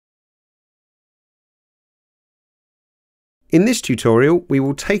In this tutorial, we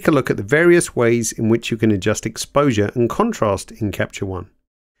will take a look at the various ways in which you can adjust exposure and contrast in Capture One.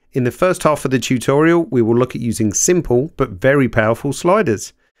 In the first half of the tutorial, we will look at using simple but very powerful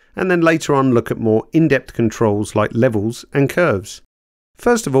sliders, and then later on look at more in-depth controls like levels and curves.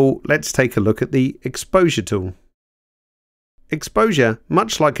 First of all, let's take a look at the exposure tool. Exposure,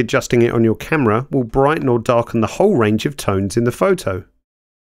 much like adjusting it on your camera, will brighten or darken the whole range of tones in the photo.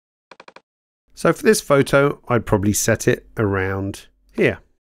 So for this photo, I'd probably set it around here.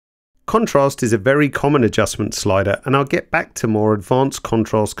 Contrast is a very common adjustment slider, and I'll get back to more advanced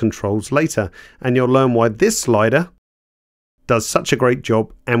contrast controls later, and you'll learn why this slider does such a great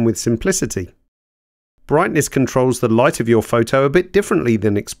job and with simplicity. Brightness controls the light of your photo a bit differently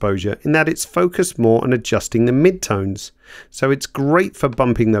than exposure in that it's focused more on adjusting the midtones, so it's great for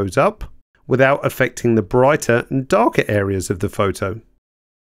bumping those up without affecting the brighter and darker areas of the photo.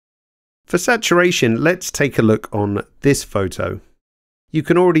 For saturation, let's take a look on this photo. You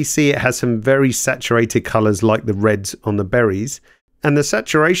can already see it has some very saturated colours like the reds on the berries, and the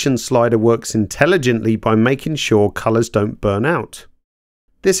saturation slider works intelligently by making sure colours don't burn out.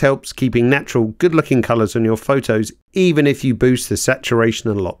 This helps keeping natural, good-looking colours on your photos even if you boost the saturation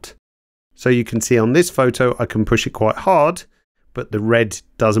a lot. So you can see on this photo I can push it quite hard, but the red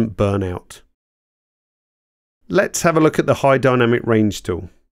doesn't burn out. Let's have a look at the High Dynamic Range tool.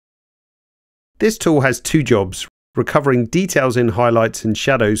 This tool has two jobs: recovering details in highlights and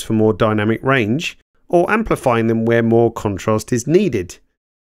shadows for more dynamic range, or amplifying them where more contrast is needed.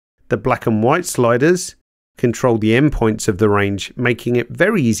 The black and white sliders control the endpoints of the range, making it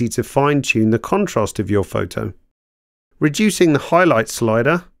very easy to fine-tune the contrast of your photo. Reducing the highlight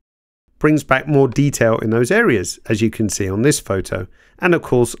slider brings back more detail in those areas, as you can see on this photo, and of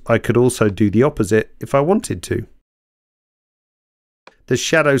course I could also do the opposite if I wanted to. The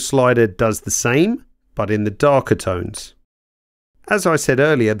shadow slider does the same, but in the darker tones. As I said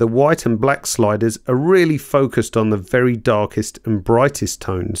earlier, the white and black sliders are really focused on the very darkest and brightest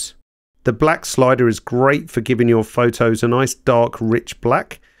tones. The black slider is great for giving your photos a nice dark, rich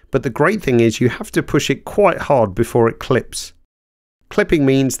black, but the great thing is you have to push it quite hard before it clips. Clipping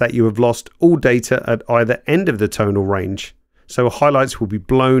means that you have lost all data at either end of the tonal range, so highlights will be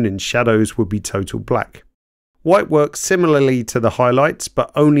blown and shadows will be total black. White works similarly to the highlights,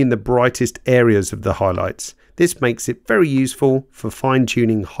 but only in the brightest areas of the highlights. This makes it very useful for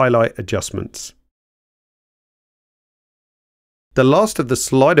fine-tuning highlight adjustments. The last of the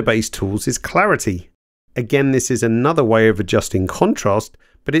slider-based tools is Clarity. Again, this is another way of adjusting contrast,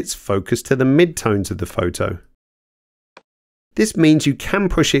 but it's focused to the midtones of the photo. This means you can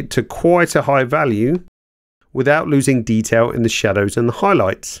push it to quite a high value without losing detail in the shadows and the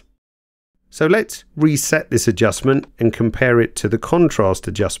highlights. So let's reset this adjustment and compare it to the contrast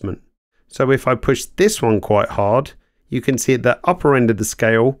adjustment. So if I push this one quite hard, you can see at the upper end of the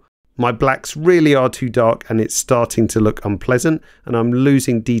scale, my blacks really are too dark and it's starting to look unpleasant, and I'm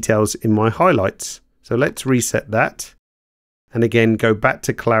losing details in my highlights. So let's reset that. And again, go back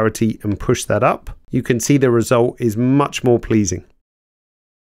to Clarity and push that up. You can see the result is much more pleasing.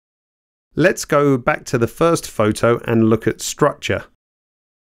 Let's go back to the first photo and look at Structure.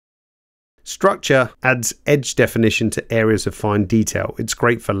 Structure adds edge definition to areas of fine detail. It's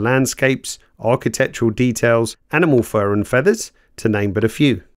great for landscapes, architectural details, animal fur and feathers, to name but a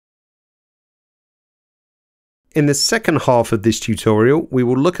few. In the second half of this tutorial, we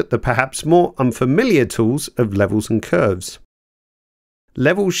will look at the perhaps more unfamiliar tools of levels and curves.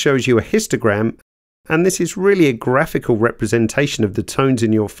 Levels shows you a histogram, and this is really a graphical representation of the tones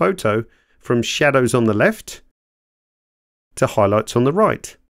in your photo, from shadows on the left to highlights on the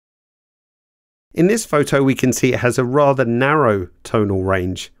right. In this photo, we can see it has a rather narrow tonal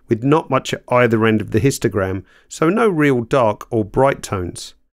range, with not much at either end of the histogram, so no real dark or bright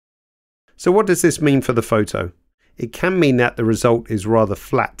tones. So what does this mean for the photo? It can mean that the result is rather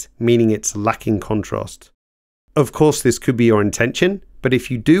flat, meaning it's lacking contrast. Of course, this could be your intention, but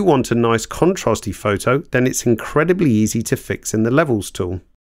if you do want a nice contrasty photo, then it's incredibly easy to fix in the Levels tool.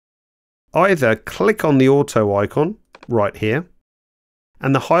 Either click on the auto icon right here,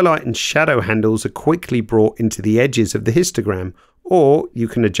 and the highlight and shadow handles are quickly brought into the edges of the histogram, or you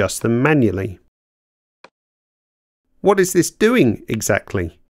can adjust them manually. What is this doing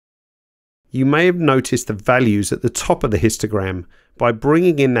exactly? You may have noticed the values at the top of the histogram. By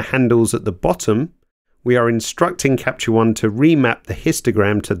bringing in the handles at the bottom, we are instructing Capture One to remap the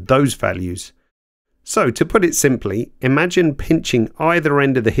histogram to those values. So to put it simply, imagine pinching either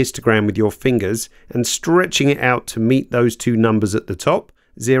end of the histogram with your fingers and stretching it out to meet those two numbers at the top,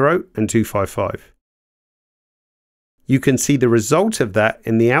 0 and 255. You can see the result of that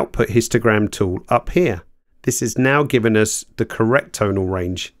in the Output Histogram tool up here. This has now given us the correct tonal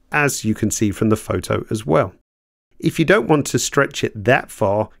range, as you can see from the photo as well. If you don't want to stretch it that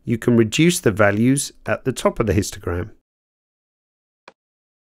far, you can reduce the values at the top of the histogram.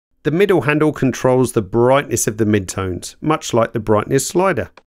 The middle handle controls the brightness of the midtones, much like the brightness slider.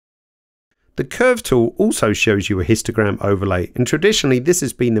 The curve tool also shows you a histogram overlay, and traditionally this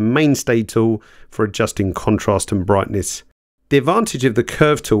has been the mainstay tool for adjusting contrast and brightness. The advantage of the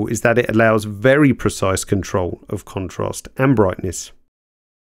curve tool is that it allows very precise control of contrast and brightness.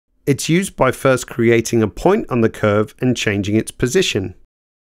 It's used by first creating a point on the curve and changing its position.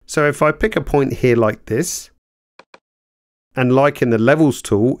 So if I pick a point here like this, and like in the levels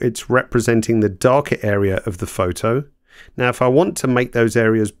tool, it's representing the darker area of the photo. Now if I want to make those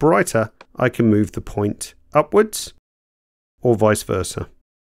areas brighter, I can move the point upwards or vice versa.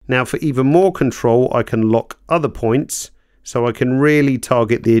 Now for even more control, I can lock other points so I can really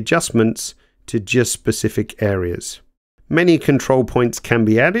target the adjustments to just specific areas. Many control points can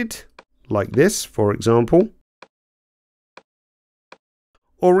be added, like this for example,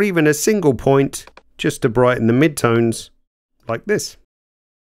 or even a single point just to brighten the midtones, like this.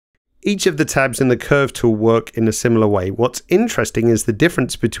 Each of the tabs in the curve tool work in a similar way. What's interesting is the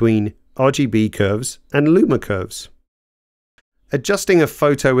difference between RGB curves and Luma curves. Adjusting a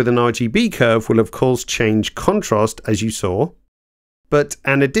photo with an RGB curve will of course change contrast, as you saw, but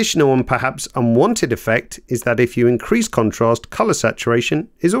an additional and perhaps unwanted effect is that if you increase contrast, color saturation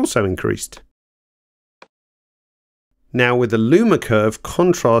is also increased. Now with the Luma curve,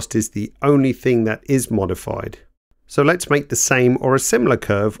 contrast is the only thing that is modified. So let's make the same or a similar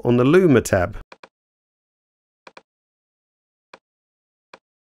curve on the Luma tab.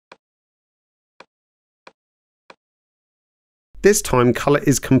 This time color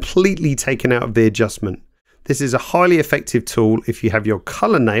is completely taken out of the adjustment. This is a highly effective tool if you have your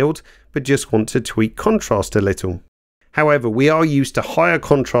color nailed but just want to tweak contrast a little. However, we are used to higher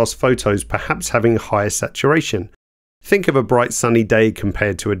contrast photos perhaps having higher saturation. Think of a bright sunny day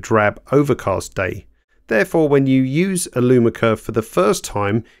compared to a drab overcast day. Therefore, when you use a Luma curve for the first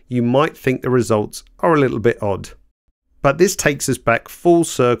time, you might think the results are a little bit odd. But this takes us back full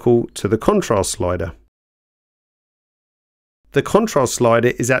circle to the contrast slider. The contrast slider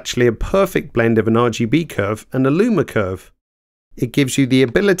is actually a perfect blend of an RGB curve and a Luma curve. It gives you the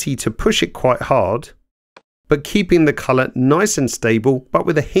ability to push it quite hard, but keeping the color nice and stable, but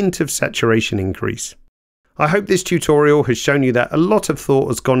with a hint of saturation increase. I hope this tutorial has shown you that a lot of thought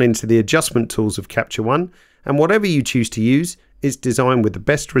has gone into the adjustment tools of Capture One, and whatever you choose to use is designed with the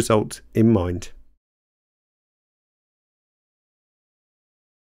best result in mind.